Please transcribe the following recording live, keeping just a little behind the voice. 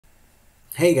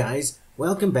Hey guys,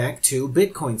 welcome back to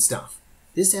Bitcoin Stuff.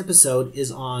 This episode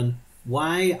is on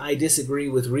why I disagree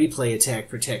with replay attack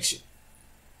protection.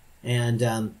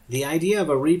 And the idea of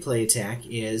a replay attack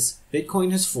is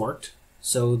Bitcoin has forked,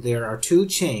 so there are two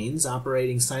chains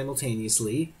operating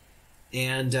simultaneously,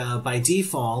 and by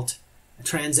default, a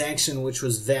transaction which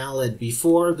was valid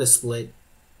before the split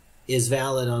is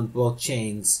valid on both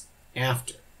chains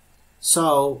after.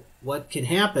 So what can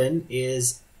happen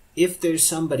is if there's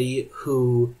somebody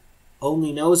who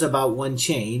only knows about one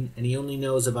chain and he only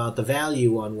knows about the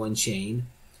value on one chain,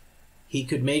 he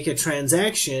could make a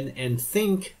transaction and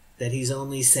think that he's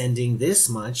only sending this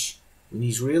much when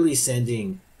he's really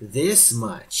sending this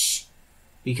much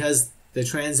because the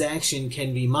transaction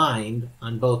can be mined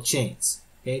on both chains.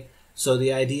 Okay? So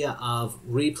the idea of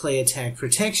replay attack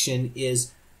protection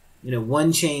is,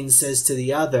 one chain says to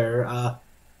the other,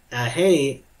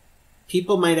 hey,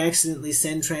 people might accidentally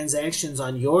send transactions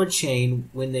on your chain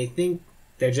when they think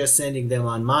they're just sending them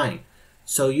on mine.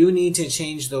 So you need to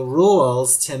change the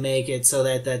rules to make it so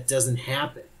that that doesn't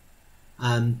happen.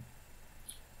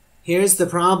 Here's the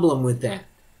problem with that,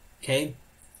 okay?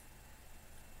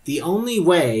 The only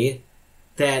way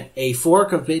that a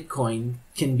fork of Bitcoin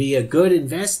can be a good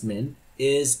investment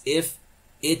is if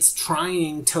it's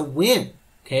trying to win,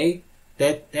 okay?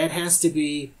 That has to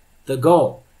be the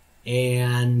goal.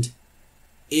 And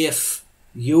if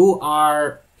you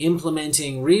are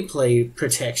implementing replay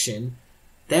protection,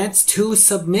 that's too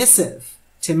submissive.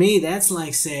 To me, that's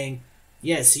like saying,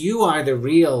 yes, you are the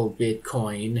real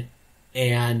Bitcoin,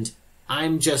 and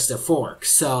I'm just a fork.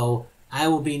 So I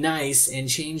will be nice and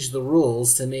change the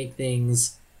rules to make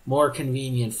things more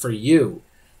convenient for you.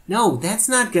 No, that's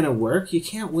not going to work. You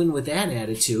can't win with that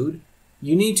attitude.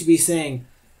 You need to be saying,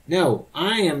 no,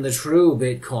 I am the true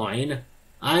Bitcoin.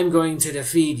 I'm going to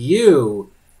defeat you.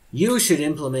 You should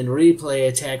implement replay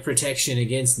attack protection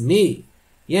against me.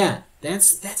 Yeah,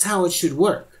 that's how it should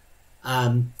work.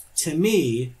 To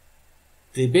me,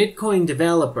 the Bitcoin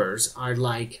developers are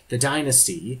like the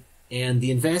dynasty, and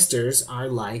the investors are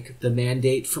like the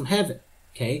mandate from heaven.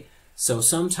 Okay? So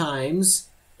sometimes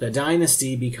the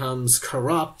dynasty becomes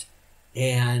corrupt,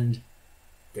 and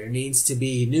there needs to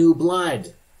be new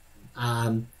blood,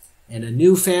 and a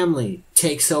new family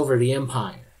takes over the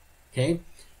empire. Okay?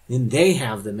 And they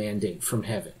have the mandate from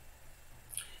heaven.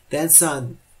 That's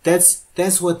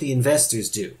what the investors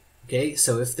do. Okay,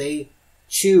 so if they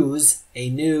choose a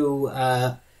new,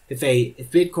 if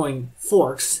Bitcoin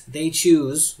forks, they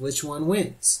choose which one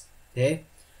wins. Okay,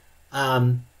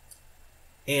 and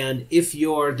if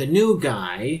you're the new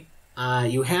guy,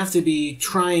 you have to be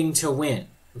trying to win.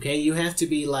 Okay, you have to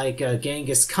be like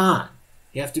Genghis Khan.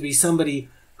 You have to be somebody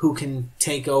who can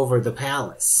take over the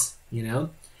palace.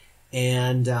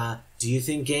 And do you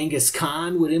think Genghis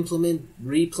Khan would implement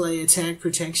replay attack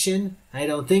protection? I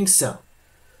don't think so.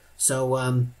 So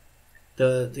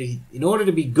in order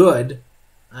to be good,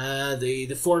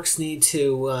 the forks need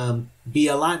to be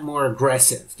a lot more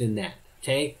aggressive than that.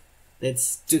 Okay,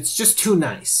 it's just too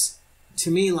nice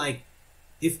to me. Like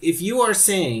if you are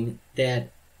saying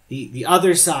that the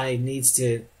other side needs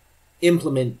to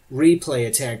implement replay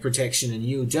attack protection and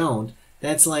you don't,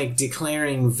 that's like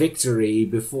declaring victory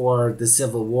before the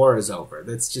Civil War is over.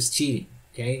 That's just cheating,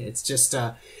 okay? It's just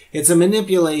it's a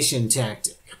manipulation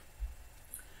tactic.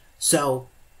 So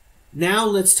now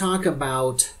let's talk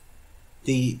about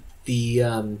the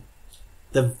victim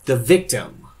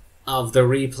of the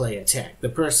replay attack, the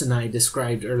person I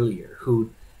described earlier, who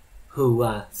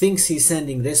thinks he's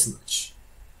sending this much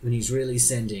when he's really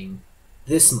sending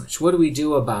this much. What do we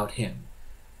do about him?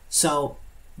 So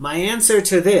my answer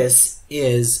to this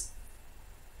is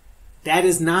that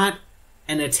is not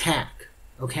an attack,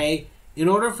 okay? In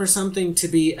order for something to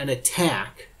be an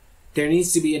attack, there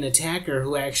needs to be an attacker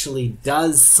who actually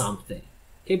does something.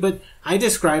 Okay, but I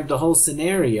described the whole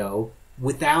scenario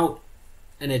without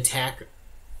an attacker.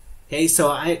 Okay, so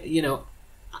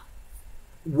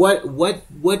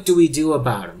what do we do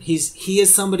about him? He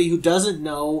is somebody who doesn't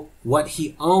know what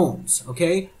he owns,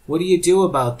 okay? What do you do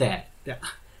about that?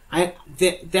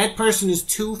 That person is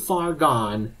too far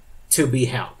gone to be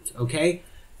helped. Okay,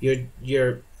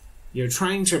 you're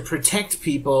trying to protect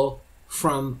people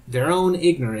from their own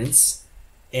ignorance,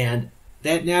 and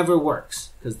that never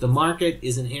works because the market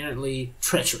is inherently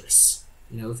treacherous.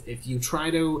 If you try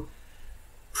to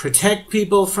protect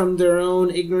people from their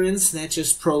own ignorance, that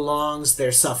just prolongs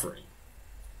their suffering.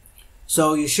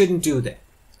 So you shouldn't do that.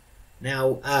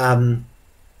 Now,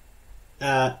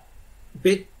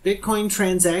 Bitcoin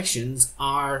transactions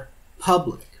are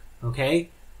public, okay?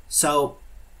 So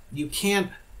you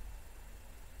can't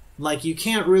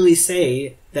really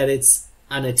say that it's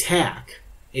an attack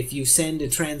if you send a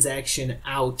transaction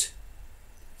out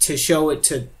to show it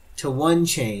to one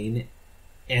chain,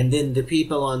 and then the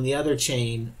people on the other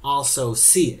chain also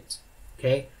see it.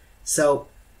 Okay? So,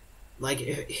 like,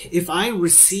 if I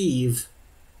receive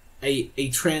a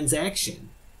transaction,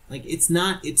 like, it's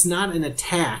not an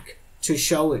attack to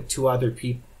show it to other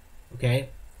people. Okay?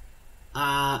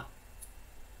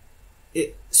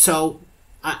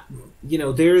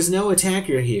 There is no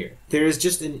attacker here. There is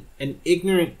just an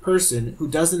ignorant person who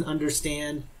doesn't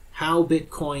understand how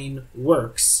Bitcoin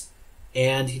works,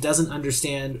 and he doesn't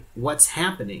understand what's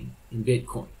happening in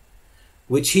Bitcoin,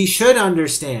 which he should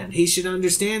understand. He should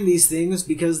understand these things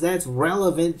because that's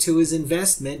relevant to his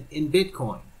investment in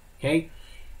Bitcoin. Okay?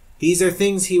 These are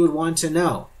things he would want to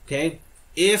know. Okay?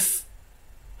 If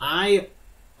I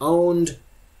owned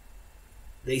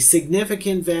a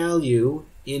significant value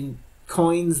in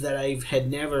coins that I had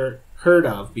never heard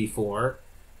of before,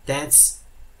 that's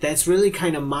really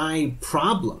kind of my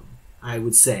problem, I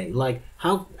would say. Like,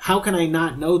 how can I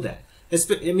not know that?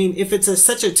 I mean, if it's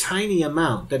such a tiny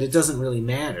amount that it doesn't really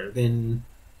matter, then,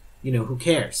 who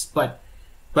cares? But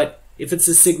if it's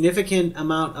a significant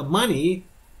amount of money,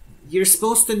 you're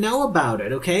supposed to know about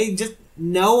it, okay? Just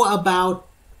know about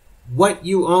what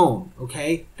you own,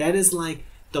 okay? That is like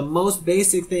the most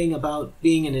basic thing about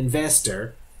being an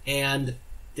investor. And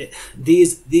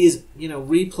these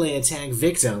replay attack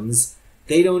victims,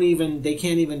 they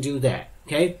can't even do that.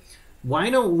 Okay? Why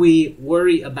don't we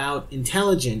worry about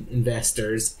intelligent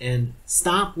investors and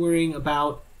stop worrying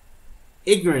about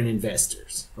ignorant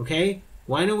investors? Okay?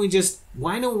 Why don't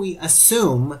we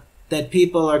assume that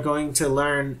people are going to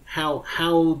learn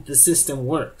how the system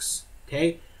works?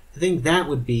 Okay? I think that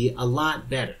would be a lot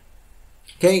better.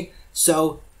 Okay?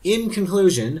 So, in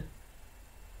conclusion,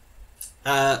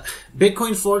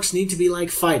 Bitcoin forks need to be like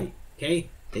fighting, okay?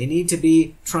 They need to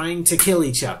be trying to kill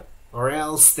each other, or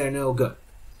else they're no good.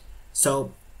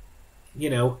 So,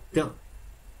 don't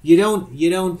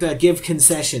give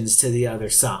concessions to the other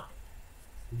side.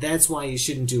 That's why you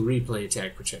shouldn't do replay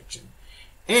attack protection.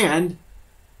 And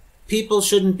people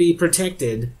shouldn't be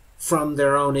protected from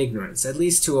their own ignorance, at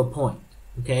least to a point,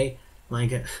 okay?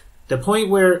 Like, the point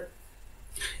where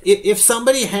if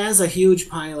somebody has a huge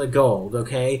pile of gold,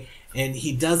 okay, and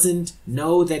he doesn't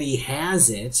know that he has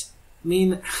it, I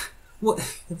mean,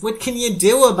 what can you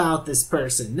do about this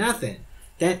person? Nothing.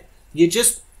 That you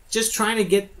just trying to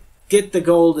get the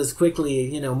gold as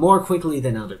quickly, more quickly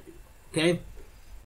than other people, okay?